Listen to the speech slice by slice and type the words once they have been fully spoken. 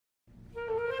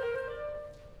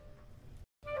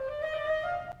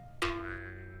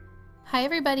Hi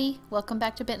everybody, welcome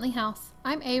back to Bentley House.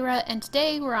 I'm Ara and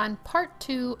today we're on part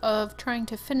 2 of trying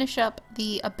to finish up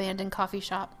the abandoned coffee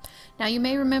shop. Now you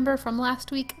may remember from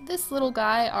last week this little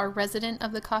guy, our resident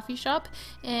of the coffee shop,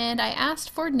 and I asked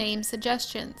for name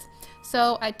suggestions.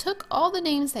 So I took all the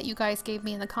names that you guys gave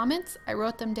me in the comments, I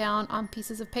wrote them down on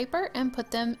pieces of paper and put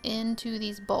them into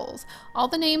these bowls. All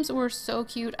the names were so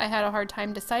cute I had a hard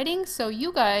time deciding, so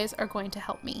you guys are going to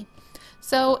help me.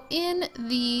 So in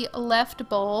the left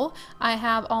bowl, I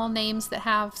have all names that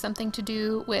have something to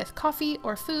do with coffee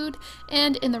or food,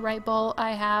 and in the right bowl,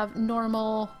 I have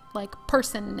normal, like,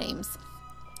 person names.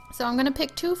 So I'm going to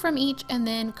pick 2 from each and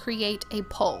then create a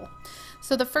poll.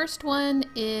 So the first one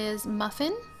is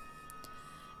Muffin.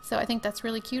 So I think that's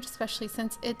really cute, especially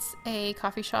since it's a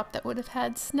coffee shop that would have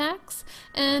had snacks.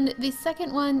 And the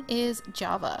second one is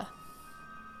Java.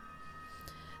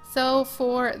 So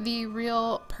for the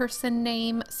real person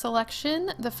name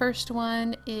selection, the first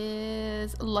one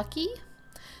is Lucky,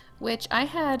 which I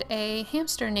had a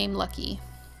hamster named Lucky.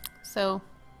 So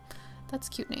that's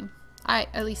a cute name.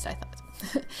 At least I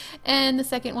thought. And the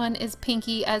second one is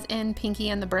Pinky, as in Pinky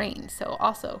and the Brain. So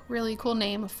also really cool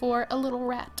name for a little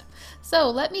rat. So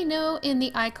let me know in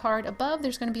the iCard above,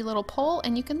 there's going to be a little poll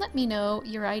and you can let me know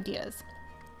your ideas.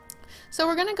 So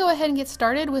we're going to go ahead and get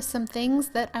started with some things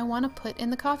that I want to put in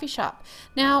the coffee shop.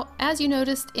 Now, as you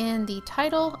noticed in the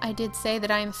title, I did say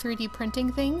that I'm 3D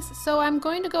printing things, so I'm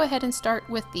going to go ahead and start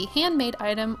with the handmade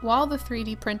item while the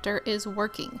 3D printer is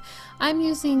working. I'm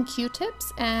using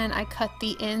Q-tips and I cut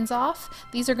the ends off.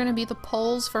 These are going to be the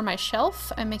poles for my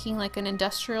shelf. I'm making like an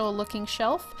industrial looking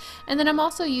shelf. And then I'm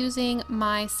also using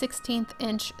my 16th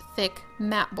inch thick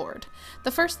mat board.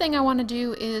 The first thing I want to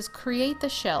do is create the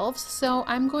shelves, so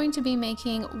I'm going to be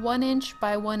making 1 inch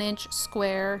by 1 inch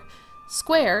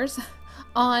squares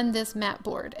on this mat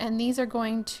board, and these are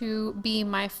going to be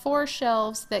my 4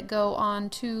 shelves that go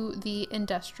onto the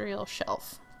industrial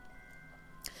shelf.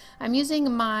 I'm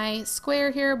using my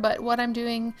square here, but what I'm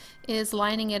doing is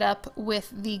lining it up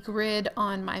with the grid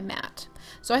on my mat.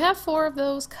 So I have 4 of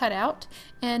those cut out,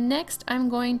 and next I'm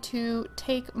going to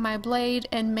take my blade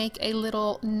and make a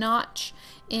little notch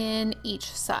in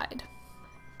each side.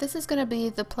 This is going to be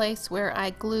the place where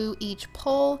I glue each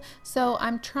pole, so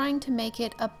I'm trying to make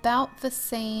it about the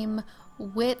same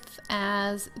width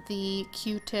as the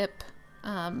Q-tip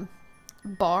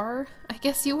bar, I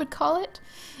guess you would call it.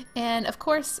 And of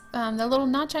course the little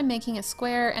notch I'm making is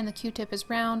square and the Q-tip is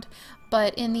round,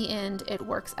 but in the end it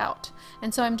works out.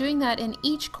 And so I'm doing that in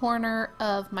each corner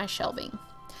of my shelving.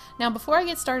 Now before I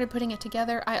get started putting it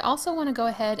together, I also want to go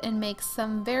ahead and make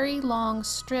some very long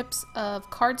strips of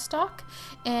cardstock,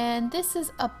 and this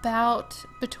is about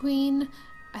between,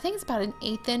 I think it's about an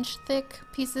 1/8 inch thick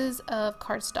pieces of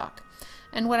cardstock.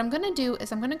 And what I'm going to do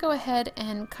is I'm going to go ahead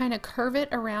and kind of curve it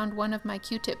around one of my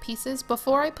Q-tip pieces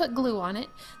before I put glue on it.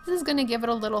 This is going to give it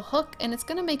a little hook and it's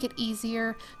going to make it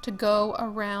easier to go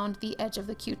around the edge of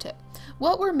the Q-tip.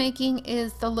 What we're making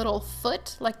is the little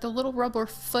foot, like the little rubber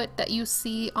foot that you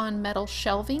see on metal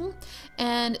shelving.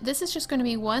 And this is just going to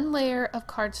be 1 layer of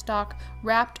cardstock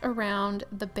wrapped around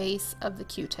the base of the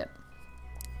Q-tip.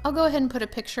 I'll go ahead and put a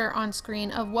picture on screen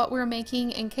of what we're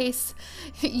making in case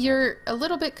you're a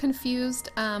little bit confused.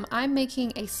 I'm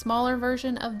making a smaller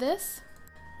version of this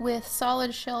with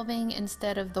solid shelving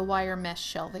instead of the wire mesh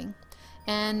shelving.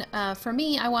 And for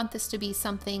me, I want this to be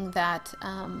something that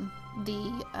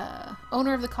the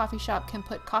owner of the coffee shop can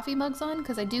put coffee mugs on,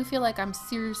 because I do feel like I'm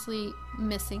seriously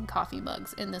missing coffee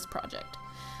mugs in this project.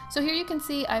 So here you can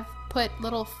see I've put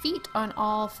little feet on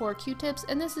all 4 Q-tips,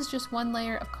 and this is just 1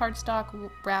 layer of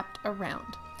cardstock wrapped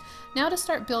around. Now to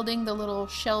start building the little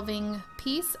shelving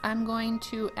piece, I'm going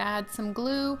to add some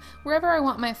glue wherever I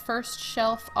want my first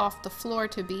shelf off the floor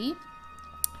to be.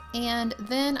 And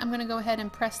then I'm going to go ahead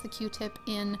and press the Q-tip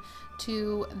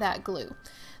into that glue.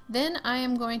 Then I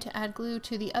am going to add glue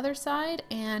to the other side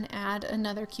and add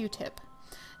another Q-tip.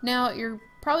 Now you're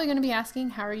probably going to be asking,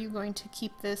 how are you going to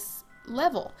keep this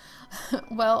level?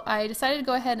 Well, I decided to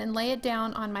go ahead and lay it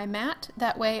down on my mat.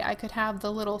 That way I could have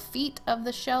the little feet of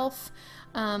the shelf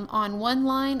on one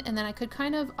line, and then I could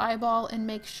kind of eyeball and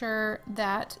make sure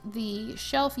that the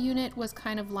shelf unit was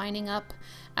kind of lining up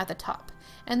at the top.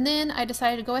 And then I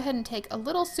decided to go ahead and take a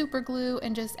little super glue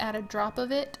and just add a drop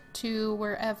of it to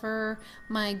wherever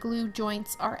my glue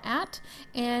joints are at.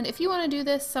 And if you want to do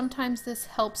this, sometimes this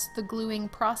helps the gluing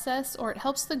process, or it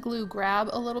helps the glue grab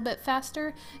a little bit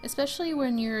faster, especially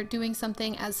when you're doing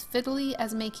something as fiddly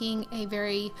as making a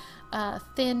very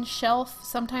thin shelf.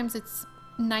 Sometimes it's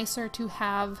nicer to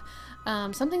have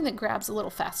something that grabs a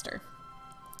little faster.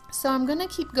 So I'm going to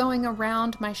keep going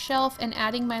around my shelf and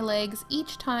adding my legs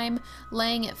each time,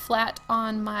 laying it flat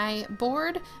on my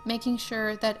board, making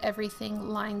sure that everything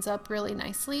lines up really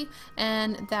nicely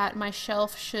and that my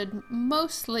shelf should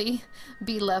mostly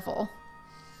be level.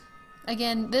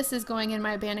 Again, this is going in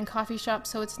my abandoned coffee shop,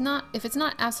 so if it's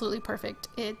not absolutely perfect,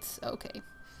 it's okay.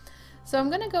 So I'm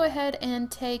going to go ahead and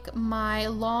take my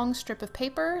long strip of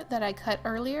paper that I cut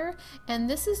earlier, and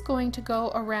this is going to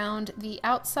go around the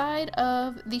outside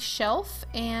of the shelf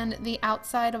and the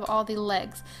outside of all the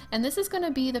legs. And this is going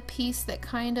to be the piece that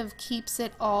kind of keeps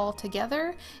it all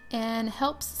together and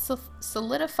helps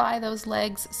solidify those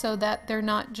legs so that they're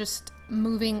not just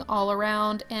moving all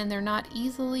around and they're not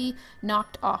easily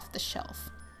knocked off the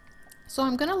shelf. So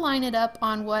I'm going to line it up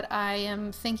on what I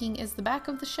am thinking is the back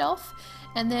of the shelf,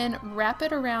 and then wrap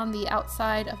it around the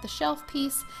outside of the shelf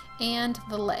piece and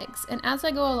the legs. And as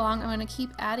I go along, I'm going to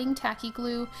keep adding tacky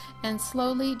glue and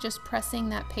slowly just pressing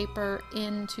that paper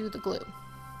into the glue.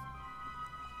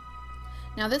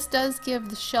 Now this does give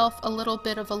the shelf a little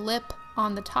bit of a lip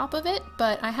on the top of it,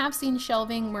 but I have seen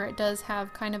shelving where it does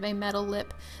have kind of a metal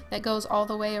lip that goes all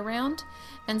the way around,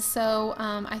 and so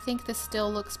I think this still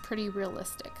looks pretty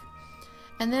realistic.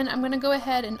 And then I'm going to go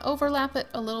ahead and overlap it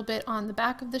a little bit on the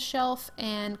back of the shelf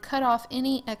and cut off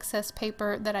any excess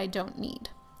paper that I don't need.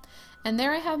 And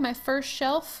there I have my first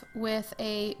shelf with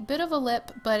a bit of a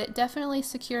lip, but it definitely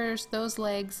secures those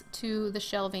legs to the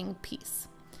shelving piece.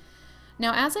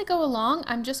 Now as I go along,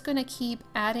 I'm just going to keep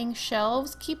adding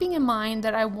shelves, keeping in mind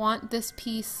that I want this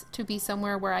piece to be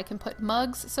somewhere where I can put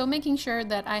mugs, so making sure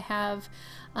that I have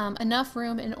enough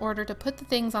room in order to put the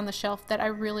things on the shelf that I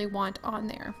really want on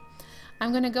there. I'm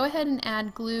going to go ahead and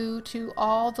add glue to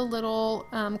all the little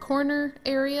corner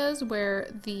areas where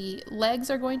the legs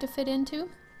are going to fit into.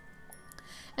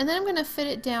 And then I'm going to fit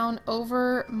it down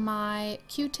over my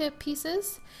Q-tip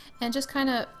pieces and just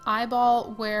kind of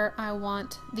eyeball where I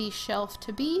want the shelf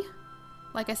to be.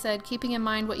 Like I said, keeping in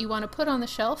mind what you want to put on the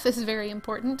shelf is very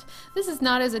important. This is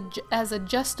not as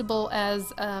adjustable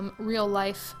as real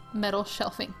life metal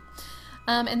shelving.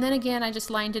 And then again, I just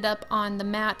lined it up on the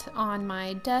mat on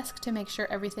my desk to make sure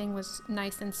everything was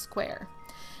nice and square.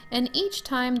 And each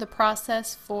time the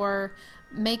process for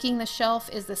making the shelf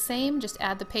is the same, just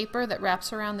add the paper that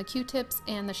wraps around the Q-tips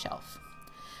and the shelf.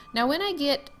 Now when I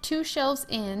get 2 shelves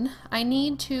in, I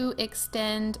need to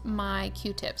extend my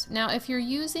Q-tips. Now if you're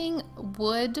using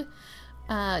wood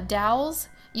dowels,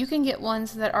 you can get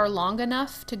ones that are long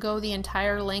enough to go the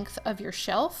entire length of your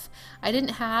shelf. I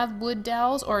didn't have wood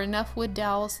dowels or enough wood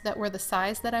dowels that were the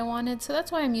size that I wanted, so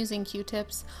that's why I'm using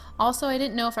Q-tips. Also, I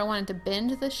didn't know if I wanted to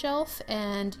bend the shelf,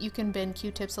 and you can bend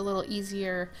Q-tips a little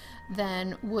easier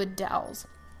than wood dowels.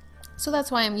 So that's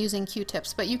why I'm using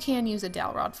Q-tips, but you can use a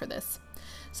dowel rod for this.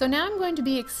 So now I'm going to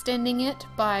be extending it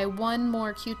by 1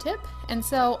 more Q-tip, and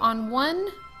so on one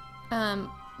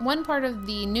part of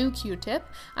the new Q-tip,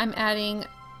 I'm adding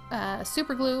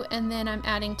super glue, and then I'm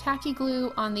adding tacky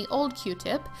glue on the old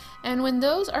Q-tip, and when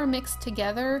those are mixed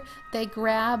together they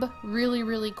grab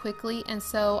really quickly, and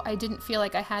so I didn't feel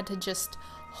like I had to just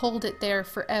hold it there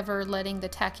forever letting the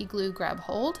tacky glue grab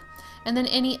hold. And then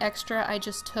any extra, I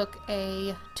just took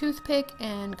a toothpick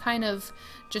and kind of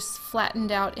just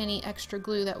flattened out any extra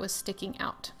glue that was sticking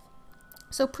out.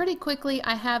 So pretty quickly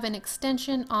I have an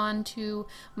extension onto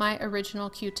my original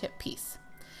Q-tip piece.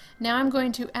 Now I'm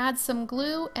going to add some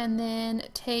glue and then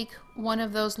take one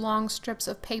of those long strips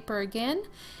of paper again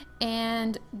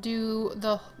and do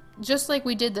just like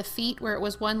we did the feet where it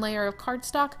was 1 layer of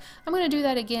cardstock, I'm going to do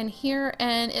that again here,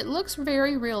 and it looks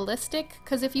very realistic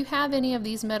because if you have any of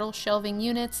these metal shelving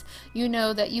units, you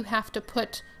know that you have to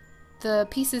put the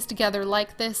pieces together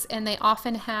like this, and they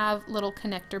often have little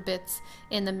connector bits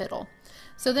in the middle.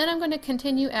 So then I'm going to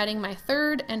continue adding my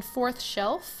 3rd and 4th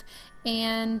shelf,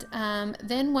 and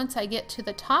then once I get to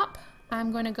the top,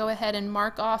 I'm going to go ahead and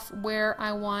mark off where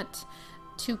I want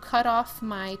to cut off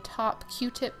my top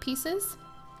Q-tip pieces.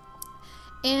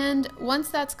 And once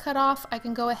that's cut off, I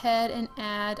can go ahead and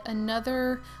add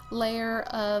another layer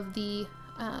of the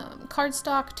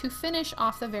cardstock to finish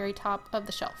off the very top of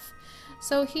the shelf.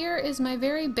 So here is my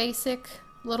very basic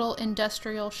little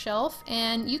industrial shelf,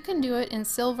 and you can do it in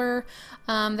silver.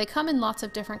 They come in lots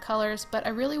of different colors, but I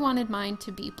really wanted mine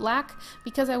to be black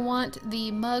because I want the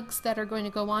mugs that are going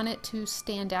to go on it to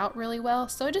stand out really well.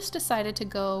 So I just decided to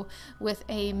go with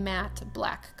a matte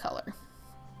black color.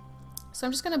 So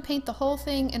I'm just going to paint the whole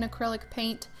thing in acrylic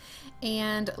paint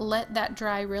and let that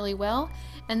dry really well.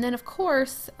 And then of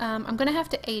course I'm going to have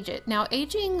to age it. Now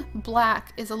aging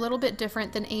black is a little bit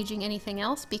different than aging anything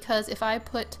else, because if I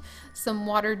put some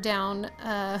watered down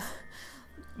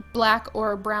black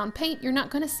or brown paint, you're not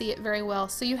going to see it very well.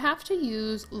 So you have to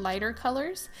use lighter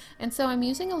colors. And so I'm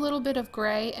using a little bit of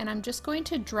gray, and I'm just going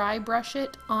to dry brush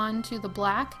it onto the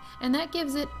black, and that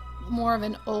gives it more of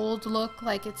an old look,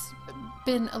 like it's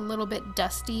been a little bit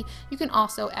dusty. You can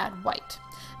also add white.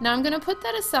 Now I'm going to put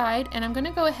that aside, and I'm going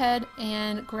to go ahead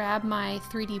and grab my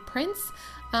 3D prints.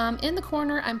 In the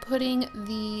corner, I'm putting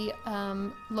the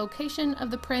location of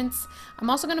the prints. I'm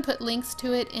also going to put links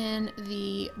to it in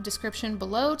the description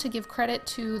below to give credit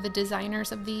to the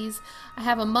designers of these. I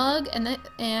have a mug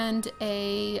and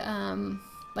a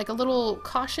like a little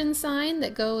caution sign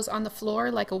that goes on the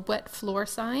floor, like a wet floor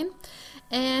sign,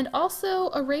 and also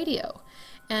a radio.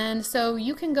 And so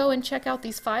you can go and check out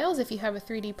these files if you have a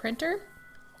 3D printer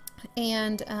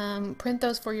and print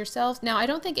those for yourselves. Now, I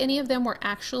don't think any of them were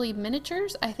actually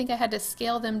miniatures. I think I had to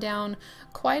scale them down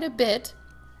quite a bit.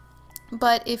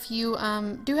 But if you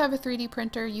do have a 3D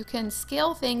printer, you can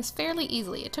scale things fairly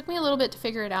easily. It took me a little bit to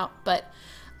figure it out, but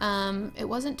it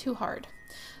wasn't too hard.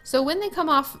 So when they come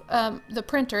off the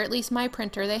printer, at least my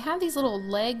printer, they have these little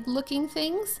leg looking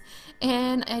things,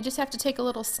 and I just have to take a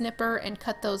little snipper and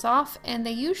cut those off, and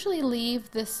they usually leave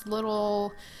this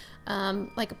little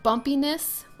like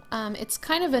bumpiness. It's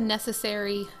kind of a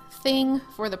necessary thing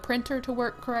for the printer to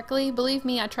work correctly. Believe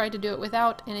me, I tried to do it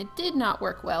without, and it did not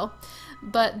work well,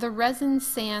 but the resin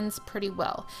sands pretty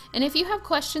well. And if you have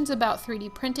questions about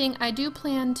 3D printing, I do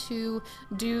plan to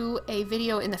do a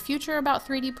video in the future about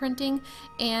 3D printing,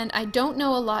 and I don't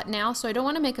know a lot now, so I don't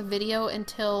want to make a video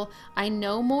until I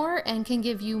know more and can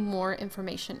give you more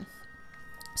information.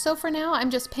 So for now, I'm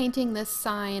just painting this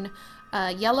sign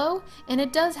yellow, and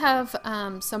it does have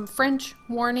some French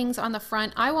warnings on the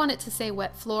front. I want it to say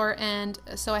wet floor, and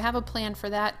so I have a plan for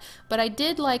that, but I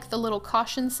did like the little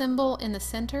caution symbol in the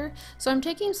center, so I'm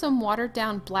taking some watered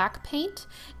down black paint,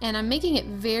 and I'm making it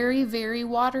very, very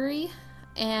watery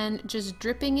and just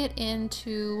dripping it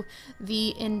into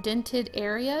the indented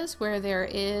areas where there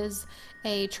is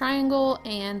a triangle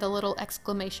and the little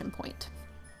exclamation point.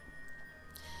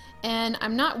 And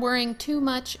I'm not worrying too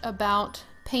much about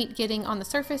paint getting on the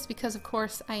surface because of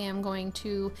course I am going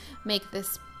to make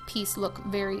this piece look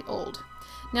very old.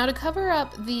 Now, to cover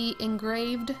up the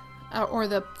engraved or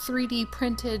the 3D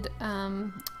printed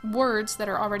words that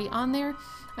are already on there,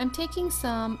 I'm taking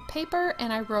some paper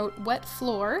and I wrote wet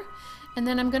floor, and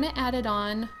then I'm going to add it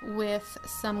on with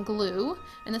some glue,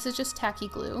 and this is just tacky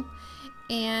glue.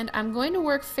 And I'm going to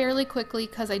work fairly quickly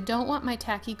because I don't want my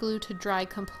tacky glue to dry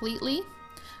completely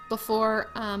before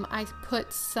I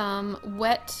put some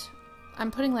wet,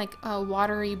 I'm putting like a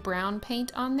watery brown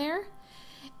paint on there,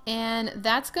 and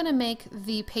that's going to make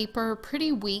the paper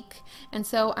pretty weak. And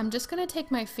so I'm just going to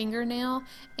take my fingernail,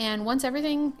 and once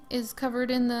everything is covered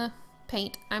in the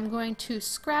paint, I'm going to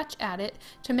scratch at it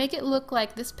to make it look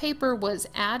like this paper was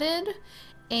added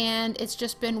and it's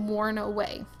just been worn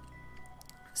away.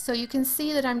 So you can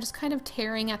see that I'm just kind of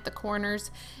tearing at the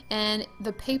corners, and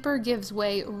the paper gives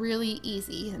way really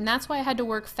easy, and that's why I had to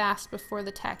work fast before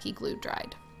the tacky glue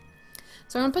dried.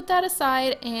 So I'm going to put that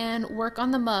aside and work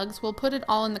on the mugs. We'll put it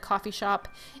all in the coffee shop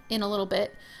in a little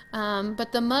bit,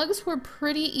 but the mugs were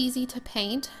pretty easy to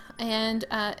paint, and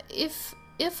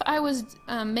if I was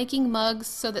making mugs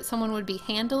so that someone would be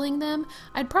handling them,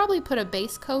 I'd probably put a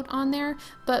base coat on there,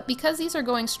 but because these are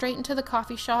going straight into the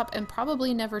coffee shop and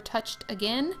probably never touched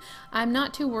again, I'm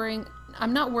not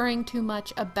worrying too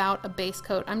much about a base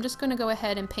coat. I'm just going to go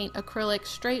ahead and paint acrylic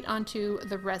straight onto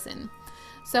the resin.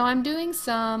 So I'm doing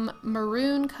some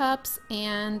maroon cups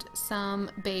and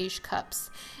some beige cups.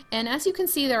 And as you can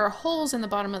see, there are holes in the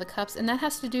bottom of the cups, and that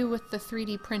has to do with the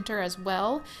 3D printer as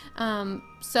well.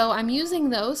 So I'm using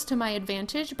those to my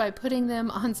advantage by putting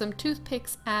them on some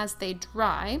toothpicks as they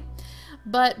dry.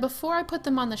 But before I put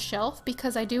them on the shelf,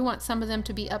 because I do want some of them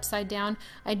to be upside down,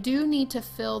 I do need to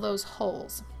fill those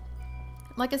holes.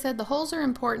 Like I said, the holes are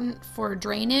important for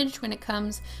drainage when it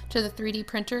comes to the 3D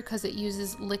printer because it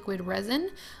uses liquid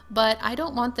resin, but I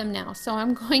don't want them now. So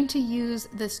I'm going to use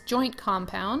this joint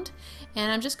compound,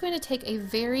 and I'm just going to take a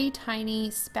very tiny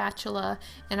spatula,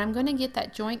 and I'm going to get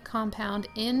that joint compound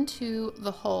into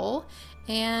the hole,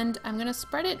 and I'm going to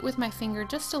spread it with my finger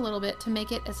just a little bit to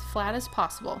make it as flat as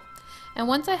possible. And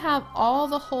once I have all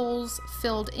the holes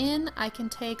filled in, I can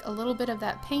take a little bit of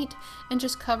that paint and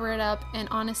just cover it up, and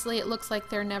honestly it looks like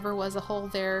there never was a hole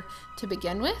there to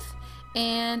begin with.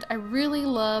 And I really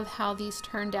love how these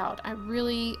turned out. I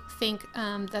really think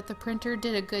that the printer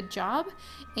did a good job,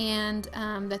 and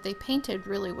that they painted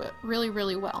really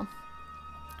well.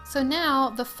 So now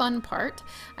the fun part,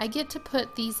 I get to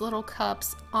put these little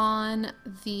cups on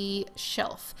the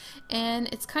shelf, and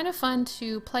it's kind of fun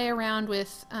to play around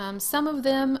with some of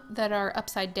them that are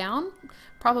upside down,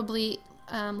 probably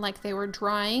like they were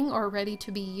drying or ready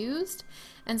to be used.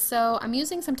 And so I'm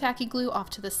using some tacky glue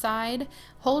off to the side,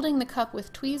 holding the cup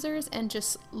with tweezers and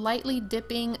just lightly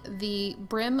dipping the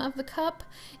brim of the cup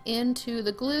into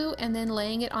the glue and then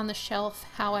laying it on the shelf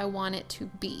how I want it to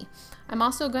be. I'm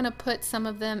also going to put some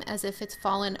of them as if it's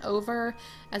fallen over,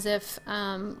 as if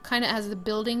kind of as the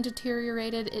building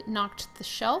deteriorated, it knocked the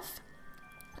shelf.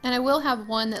 And I will have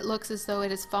one that looks as though it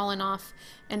has fallen off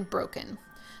and broken.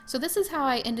 So this is how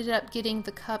I ended up getting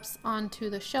the cups onto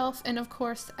the shelf, and of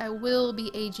course I will be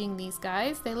aging these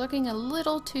guys. They're looking a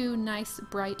little too nice,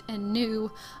 bright, and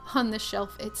new on the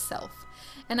shelf itself.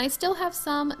 And I still have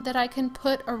some that I can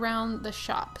put around the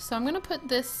shop. So I'm going to put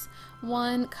this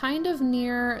one kind of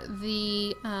near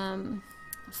the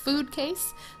food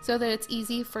case so that it's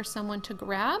easy for someone to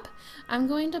grab. I'm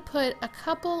going to put a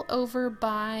couple over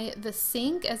by the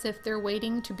sink as if they're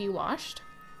waiting to be washed.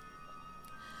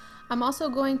 I'm also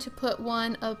going to put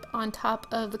one up on top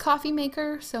of the coffee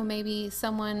maker, so maybe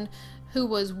someone who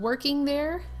was working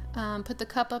there put the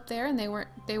cup up there and they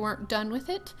weren't done with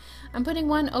it. I'm putting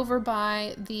one over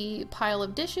by the pile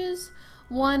of dishes,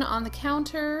 one on the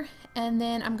counter, and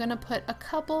then I'm going to put a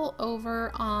couple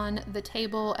over on the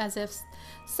table as if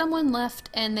someone left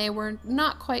and they were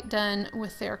not quite done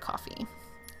with their coffee.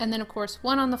 And then of course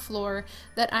one on the floor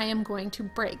that I am going to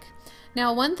break.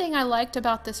 Now, one thing I liked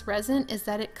about this resin is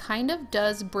that it kind of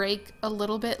does break a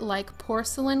little bit like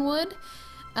porcelain would.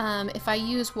 If I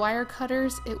use wire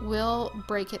cutters, it will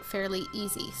break it fairly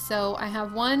easy. So I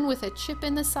have one with a chip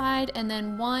in the side and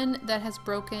then one that has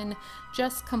broken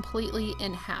just completely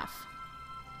in half.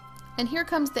 And here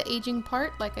comes the aging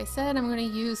part. Like I said, I'm going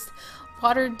to use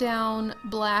watered down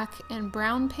black and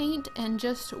brown paint, and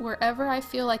just wherever I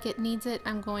feel like it needs it,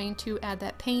 I'm going to add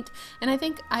that paint. And I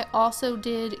think I also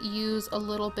did use a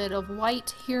little bit of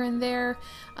white here and there.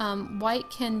 White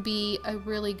can be a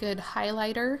really good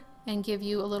highlighter and give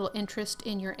you a little interest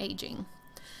in your aging.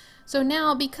 So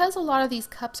now, because a lot of these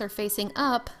cups are facing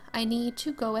up, I need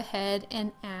to go ahead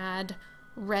and add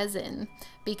resin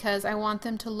because I want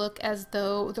them to look as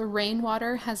though the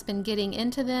rainwater has been getting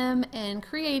into them and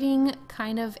creating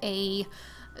kind of a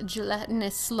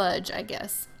gelatinous sludge, I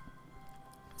guess.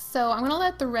 So I'm going to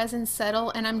let the resin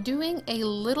settle, and I'm doing a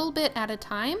little bit at a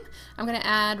time. I'm going to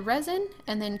add resin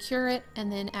and then cure it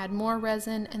and then add more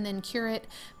resin and then cure it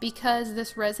because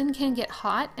this resin can get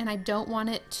hot and I don't want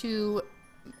it to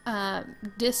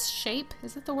disshape.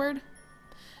 Is that the word?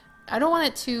 I don't want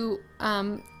it to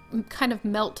kind of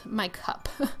melt my cup.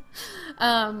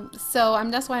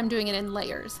 That's why I'm doing it in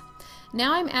layers.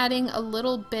 Now I'm adding a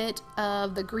little bit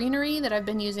of the greenery that I've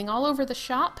been using all over the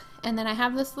shop, and then I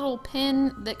have this little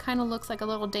pin that kind of looks like a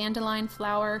little dandelion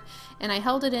flower, and I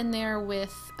held it in there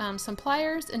with some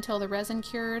pliers until the resin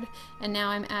cured, and now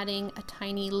I'm adding a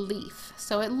tiny leaf.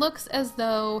 So it looks as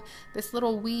though this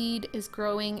little weed is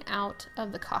growing out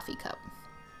of the coffee cup.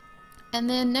 And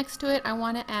then next to it I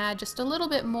want to add just a little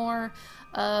bit more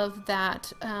of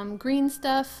that green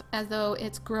stuff as though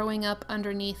it's growing up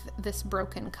underneath this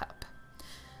broken cup.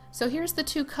 So here's the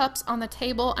two cups on the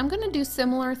table. I'm going to do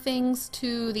similar things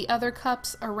to the other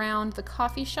cups around the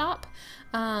coffee shop.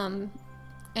 And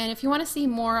if you want to see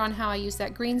more on how I use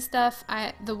that green stuff,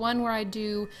 the one where I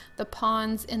do the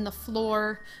ponds in the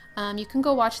floor, you can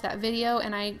go watch that video,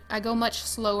 and I go much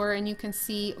slower and you can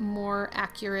see more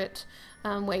accurate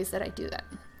ways that I do that.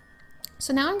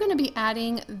 So now I'm going to be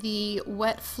adding the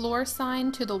wet floor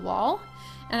sign to the wall,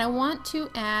 and I want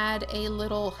to add a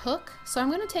little hook. So I'm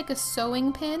going to take a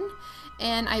sewing pin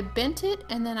and I bent it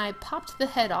and then I popped the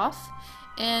head off,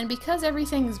 and because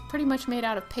everything is pretty much made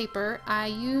out of paper, I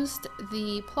used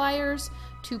the pliers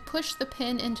to push the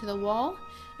pin into the wall,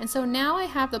 and so now I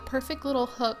have the perfect little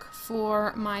hook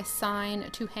for my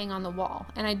sign to hang on the wall,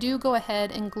 and I do go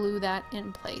ahead and glue that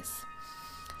in place.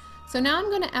 So now I'm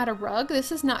going to add a rug.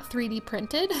 This is not 3D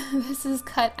printed. This is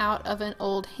cut out of an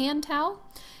old hand towel.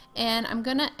 And I'm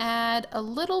going to add a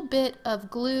little bit of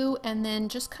glue and then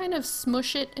just kind of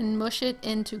smush it and mush it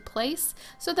into place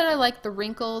so that I like the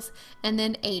wrinkles, and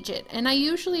then age it. And I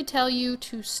usually tell you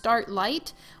to start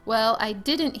light. Well, I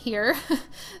didn't here.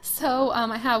 So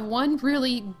I have one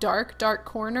really dark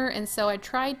corner, and so I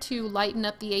tried to lighten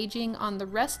up the aging on the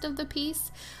rest of the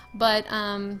piece, but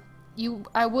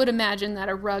I would imagine that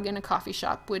a rug in a coffee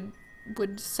shop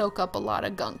would soak up a lot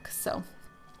of gunk.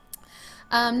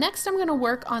 Next I'm going to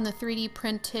work on the 3D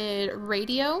printed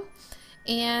radio,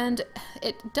 and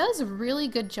it does a really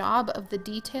good job of the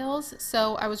details,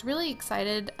 so I was really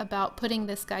excited about putting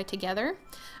this guy together.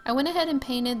 I went ahead and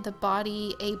painted the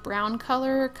body a brown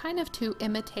color, kind of to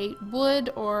imitate wood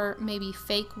or maybe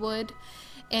fake wood,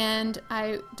 and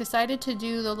I decided to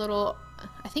do the little,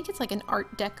 I think it's like an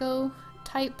Art Deco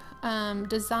type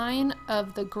design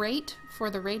of the grate for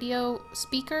the radio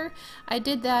speaker. I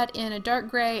did that in a dark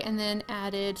gray and then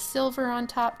added silver on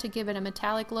top to give it a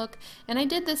metallic look, and I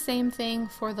did the same thing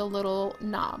for the little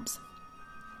knobs.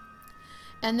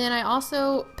 And then I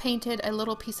also painted a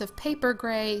little piece of paper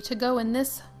gray to go in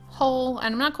this hole,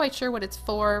 and I'm not quite sure what it's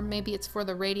for. Maybe it's for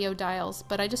the radio dials,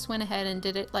 but I just went ahead and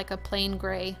did it like a plain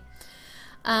gray.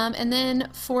 And then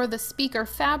for the speaker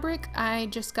fabric, I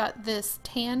just got this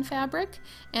tan fabric,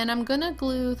 and I'm gonna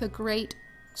glue the grate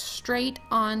straight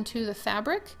onto the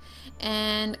fabric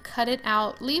and cut it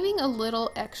out, leaving a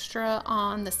little extra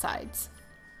on the sides.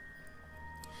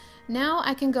 Now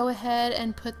I can go ahead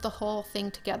and put the whole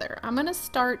thing together. I'm gonna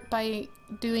start by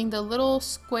doing the little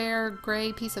square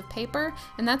gray piece of paper,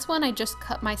 and that's one I just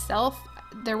cut myself.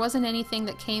 There wasn't anything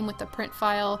that came with the print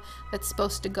file that's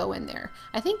supposed to go in there.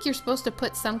 I think you're supposed to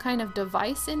put some kind of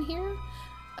device in here,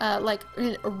 like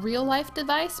a real life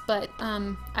device, but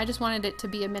I just wanted it to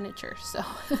be a miniature, so.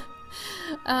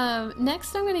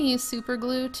 Next I'm going to use super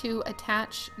glue to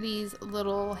attach these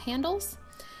little handles,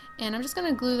 and I'm just going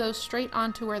to glue those straight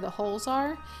onto where the holes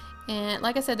are. And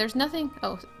like I said, there's nothing,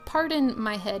 oh, pardon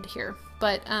my head here,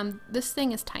 but this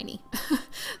thing is tiny.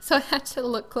 So I had to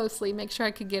look closely, make sure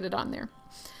I could get it on there.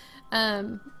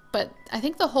 But I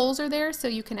think the holes are there so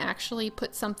you can actually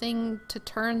put something to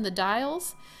turn the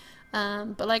dials.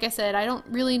 But like I said, I don't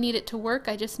really need it to work,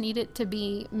 I just need it to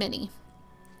be mini.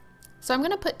 So I'm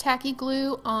going to put tacky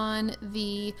glue on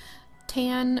the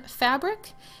tan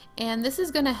fabric, and this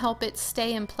is going to help it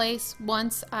stay in place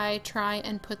once I try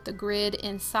and put the grid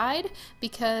inside,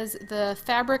 because the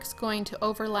fabric's going to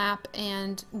overlap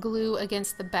and glue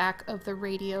against the back of the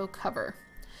radio cover.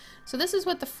 So this is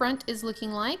what the front is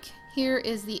looking like. Here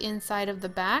is the inside of the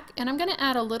back, and I'm going to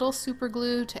add a little super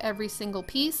glue to every single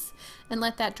piece and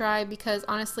let that dry, because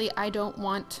honestly I don't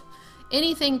want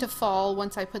anything to fall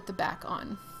once I put the back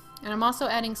on. And I'm also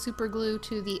adding super glue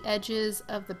to the edges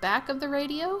of the back of the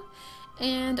radio,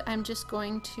 and I'm just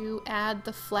going to add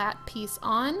the flat piece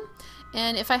on.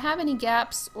 And if I have any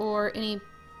gaps or any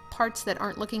parts that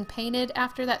aren't looking painted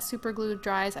after that super glue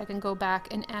dries, I can go back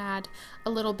and add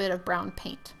a little bit of brown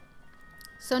paint.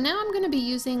 So now I'm going to be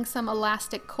using some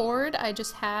elastic cord I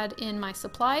just had in my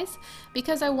supplies,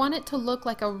 because I want it to look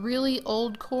like a really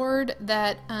old cord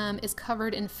that is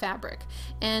covered in fabric.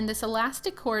 And this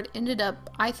elastic cord ended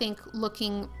up, I think,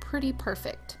 looking pretty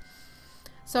perfect.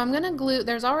 So I'm going to glue,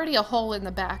 there's already a hole in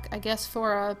the back, I guess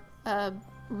for a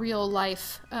real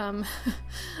life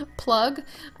plug,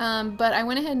 but I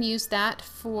went ahead and used that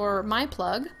for my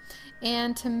plug.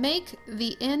 And to make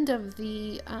the end of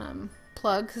the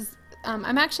plug, because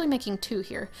I'm actually making two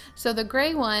here. So the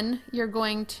gray one, you're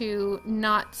going to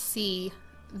not see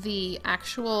the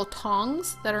actual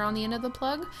tongs that are on the end of the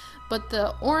plug, but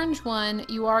the orange one,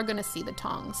 you are going to see the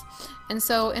tongs. And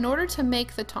so in order to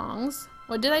make the tongs,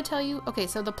 what did I tell you? Okay,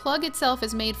 so the plug itself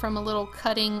is made from a little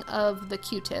cutting of the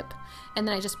Q-tip, and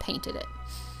then I just painted it.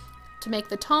 To make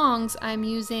the tongs, I'm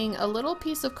using a little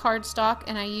piece of cardstock,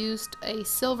 and I used a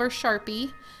silver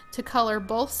Sharpie to color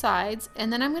both sides,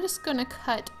 and then I'm just going to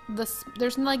cut this.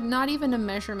 There's like not even a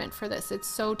measurement for this, it's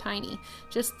so tiny.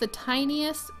 Just the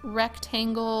tiniest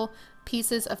rectangle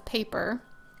pieces of paper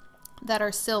that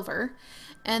are silver.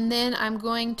 And then I'm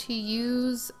going to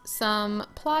use some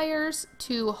pliers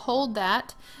to hold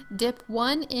that, dip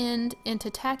one end into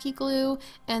tacky glue,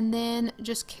 and then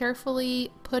just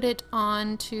carefully put it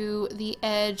onto the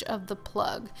edge of the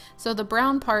plug. So the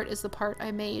brown part is the part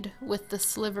I made with the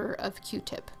sliver of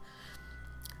Q-tip.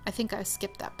 I think I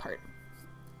skipped that part.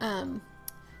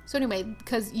 So anyway,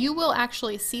 because you will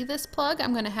actually see this plug,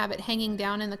 I'm going to have it hanging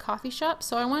down in the coffee shop,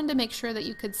 so I wanted to make sure that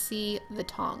you could see the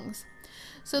tongs.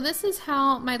 So this is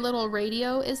how my little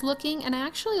radio is looking, and I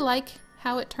actually like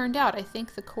how it turned out. I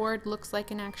think the cord looks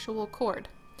like an actual cord.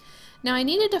 Now I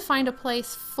needed to find a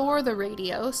place for the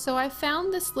radio, so I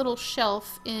found this little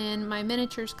shelf in my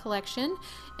miniatures collection,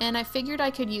 and I figured I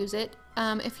could use it.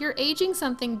 If you're aging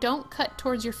something, don't cut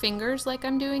towards your fingers like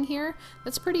I'm doing here.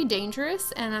 That's pretty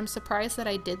dangerous, and I'm surprised that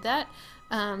I did that.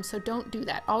 So don't do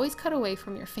that. Always cut away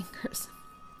from your fingers.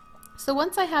 So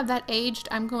once I have that aged,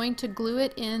 I'm going to glue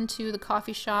it into the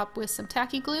coffee shop with some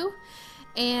tacky glue,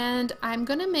 and I'm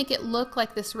going to make it look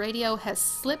like this radio has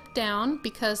slipped down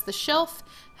because the shelf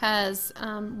has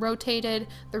rotated,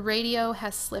 the radio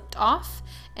has slipped off,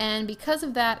 and because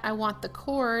of that I want the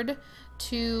cord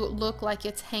to look like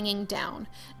it's hanging down.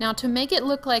 Now to make it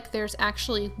look like there's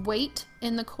actually weight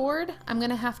in the cord, I'm going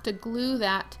to have to glue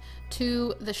that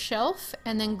to the shelf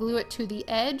and then glue it to the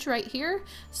edge right here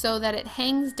so that it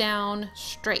hangs down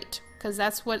straight, because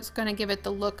that's what's going to give it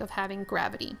the look of having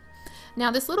gravity.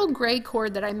 Now this little gray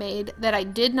cord that I made that I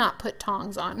did not put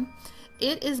tongs on,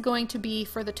 it is going to be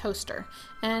for the toaster,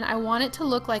 and I want it to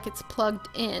look like it's plugged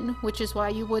in, which is why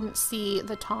you wouldn't see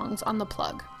the tongs on the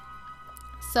plug.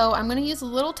 So I'm going to use a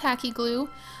little tacky glue,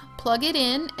 plug it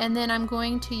in, and then I'm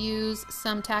going to use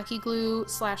some tacky glue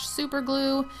 / super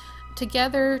glue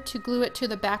together to glue it to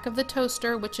the back of the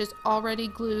toaster, which is already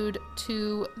glued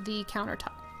to the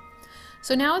countertop.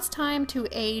 So now it's time to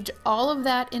age all of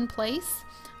that in place.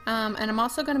 And I'm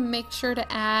also going to make sure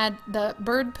to add the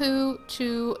bird poo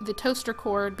to the toaster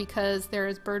cord because there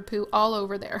is bird poo all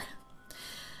over there.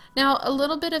 Now a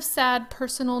little bit of sad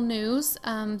personal news.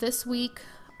 This week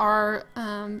our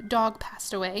dog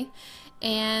passed away,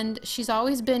 and she's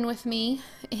always been with me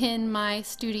in my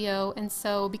studio, and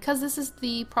so because this is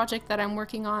the project that I'm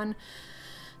working on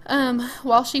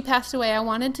while she passed away, I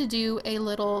wanted to do a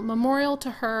little memorial to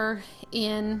her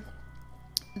in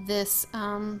this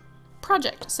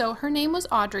project. So her name was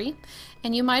Audrey,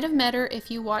 and you might have met her if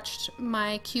you watched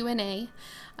my Q&A,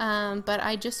 but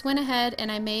I just went ahead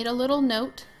and I made a little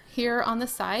note here on the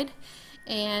side,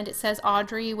 and it says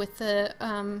Audrey with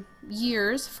the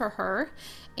years for her,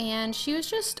 and she was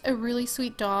just a really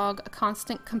sweet dog, a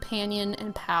constant companion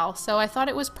and pal, so I thought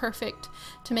it was perfect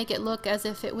to make it look as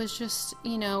if it was just,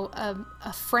 you know,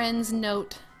 a friend's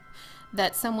note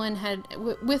that someone had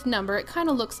with number. It kind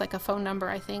of looks like a phone number,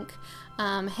 I think,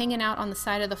 hanging out on the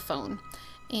side of the phone.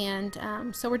 And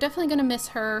so we're definitely going to miss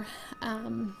her.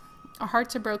 Our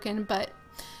hearts are broken, but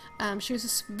she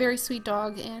was a very sweet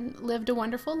dog and lived a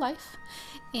wonderful life.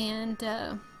 And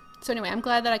so anyway, I'm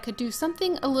glad that I could do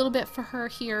something a little bit for her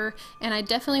here, and I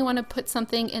definitely want to put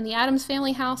something in the Addams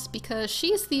family house because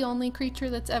she's the only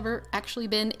creature that's ever actually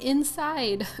been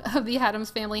inside of the Addams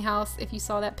family house. If you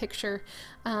saw that picture,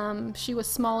 she was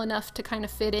small enough to kind of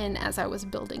fit in as I was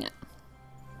building it.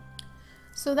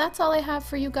 So that's all I have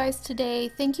for you guys today.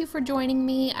 Thank you for joining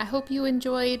me. I hope you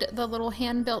enjoyed the little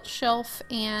hand-built shelf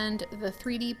and the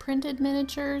 3D printed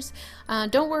miniatures.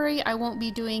 Don't worry, I won't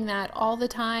be doing that all the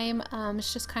time.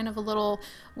 It's just kind of a little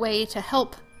way to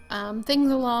help things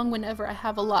along whenever I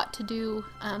have a lot to do.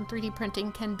 3D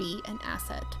printing can be an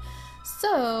asset.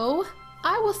 So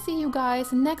I will see you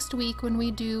guys next week when we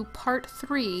do part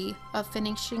 3 of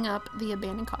finishing up the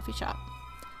abandoned coffee shop.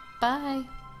 Bye!